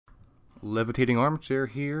Levitating Armchair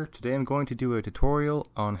here. Today I'm going to do a tutorial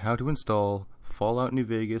on how to install Fallout New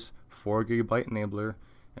Vegas 4GB enabler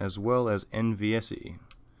as well as NVSE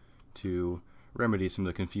to remedy some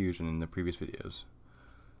of the confusion in the previous videos.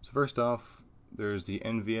 So first off, there's the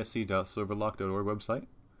nvse.silverlock.org website,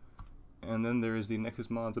 and then there is the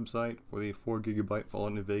Nexus Mods website for the 4GB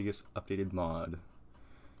Fallout New Vegas updated mod.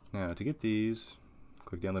 Now to get these,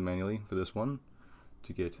 click download manually for this one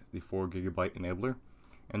to get the 4GB enabler.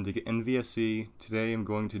 And to get NVSE, today I'm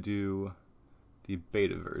going to do the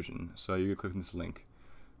beta version. So you can click on this link.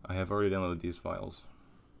 I have already downloaded these files.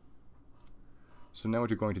 So now what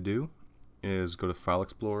you're going to do is go to File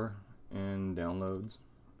Explorer and Downloads.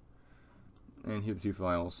 And here are the two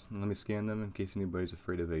files. And let me scan them in case anybody's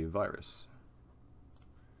afraid of a virus.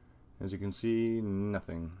 As you can see,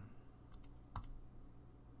 nothing.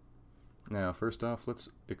 Now first off, let's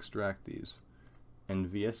extract these.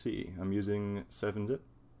 NVSE. I'm using 7-zip.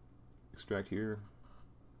 Extract here,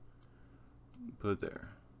 put it there.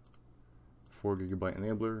 4GB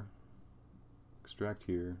enabler, extract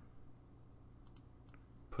here,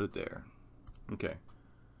 put it there. Okay.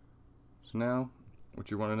 So now,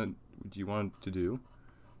 what you want to do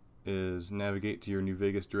is navigate to your New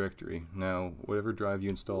Vegas directory. Now, whatever drive you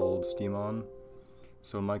installed Steam on.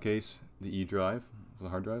 So in my case, the E drive, the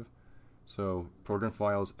hard drive. So program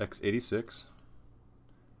files x86,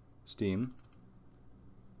 Steam.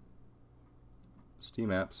 Steam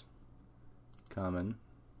apps, common,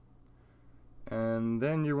 and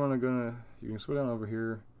then you can scroll down over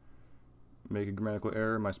here, make a grammatical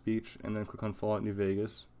error in my speech, and then click on Fallout New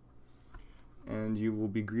Vegas, and you will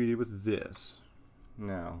be greeted with this.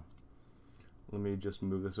 Now, let me just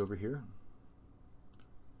move this over here,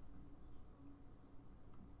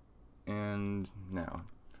 and now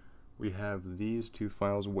we have these two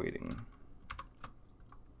files waiting.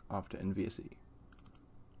 Off to NVSE.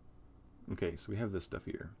 Okay, so we have this stuff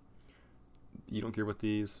here. You don't care about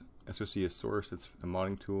these. SOC is source, it's a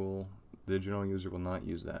modding tool. The general user will not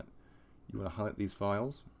use that. You want to highlight these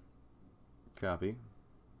files, copy,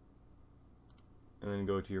 and then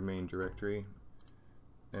go to your main directory,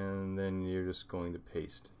 and then you're just going to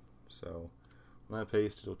paste. So when I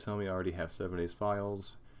paste, it'll tell me I already have 7 of these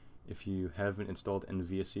files. If you haven't installed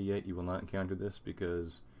NVSE yet, you will not encounter this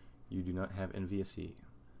because you do not have NVSE.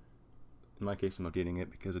 In my case, I'm updating it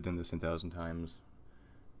because I've done this 10,000 times.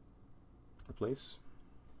 Replace.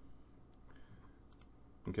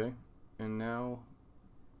 Okay, and now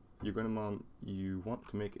you want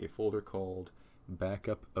to make a folder called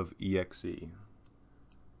Backup of EXE.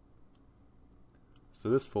 So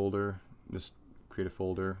this folder, just create a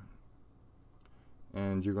folder,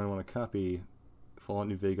 and you're going to want to copy Fallout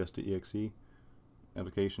New Vegas.exe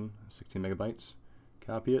application, 16 megabytes.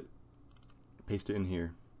 Copy it, paste it in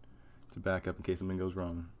here to back up in case something goes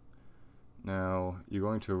wrong. Now you're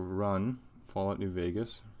going to run Fallout New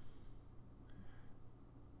Vegas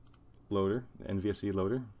loader, the NVSE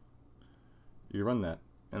loader. You run that,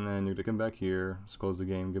 and then you're going to come back here, let's close the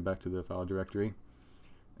game, get back to the file directory,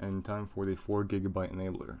 and time for the 4GB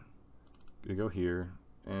enabler. You go here,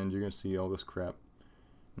 and you're going to see all this crap.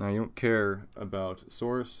 Now you don't care about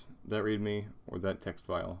source, that readme, or that text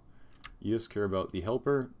file. You just care about the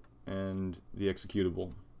helper and the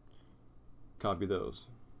executable. Copy those.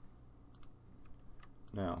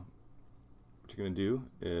 Now, what you're going to do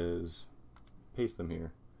is paste them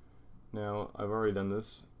here. Now, I've already done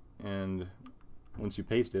this, and once you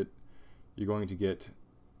paste it, you're going to get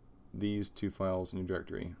these two files in your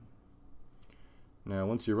directory. Now,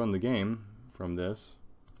 once you run the game from this,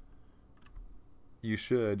 you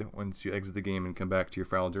should, once you exit the game and come back to your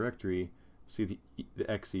file directory, see the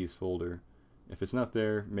XEs folder. If it's not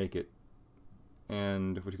there, make it.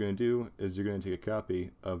 And what you're going to do is you're going to take a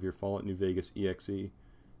copy of your Fallout New Vegas exe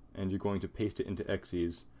and you're going to paste it into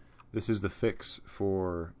XEs. This is the fix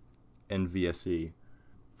for NVSE.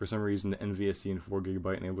 For some reason, the NVSE and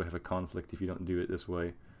 4GB enabler have a conflict if you don't do it this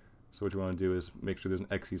way. So what you want to do is make sure there's an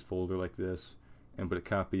XEs folder like this and put a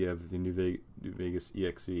copy of the New Vegas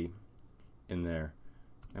exe in there.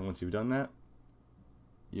 And once you've done that,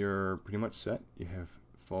 you're pretty much set. You have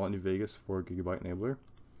Fallout New Vegas 4GB enabler.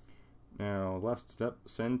 Now, last step,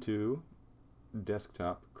 send to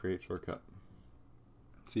desktop, create shortcut.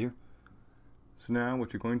 See here? So now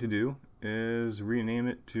what you're going to do is rename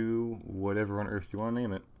it to whatever on earth you want to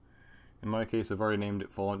name it. In my case, I've already named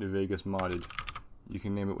it Fallout New Vegas Modded. You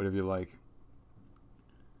can name it whatever you like.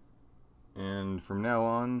 And from now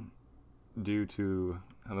on, due to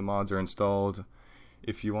how the mods are installed,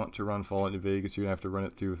 if you want to run Fallout New Vegas, you're going to have to run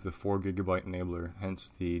it through the 4GB enabler,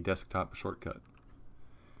 hence the desktop shortcut.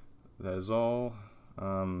 That is all.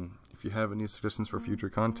 If you have any suggestions for future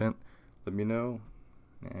content, let me know,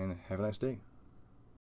 and have a nice day.